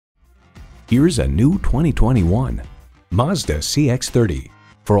Here's a new 2021 Mazda CX-30.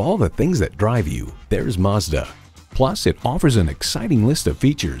 For all the things that drive you, there's Mazda. Plus, it offers an exciting list of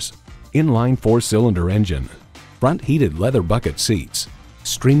features: inline 4-cylinder engine, front heated leather bucket seats,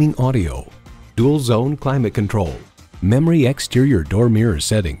 streaming audio, dual zone climate control, memory exterior door mirror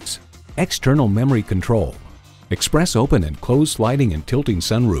settings, external memory control, express open and close sliding and tilting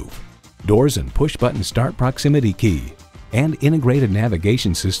sunroof, doors and push button start proximity key, and integrated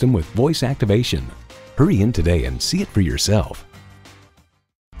navigation system with voice activation. Hurry in today and see it for yourself.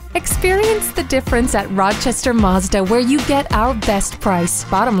 Experience the difference at Rochester Mazda, where you get our best price.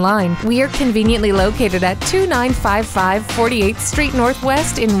 Bottom line, we are conveniently located at 2955 48th Street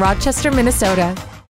Northwest in Rochester, Minnesota.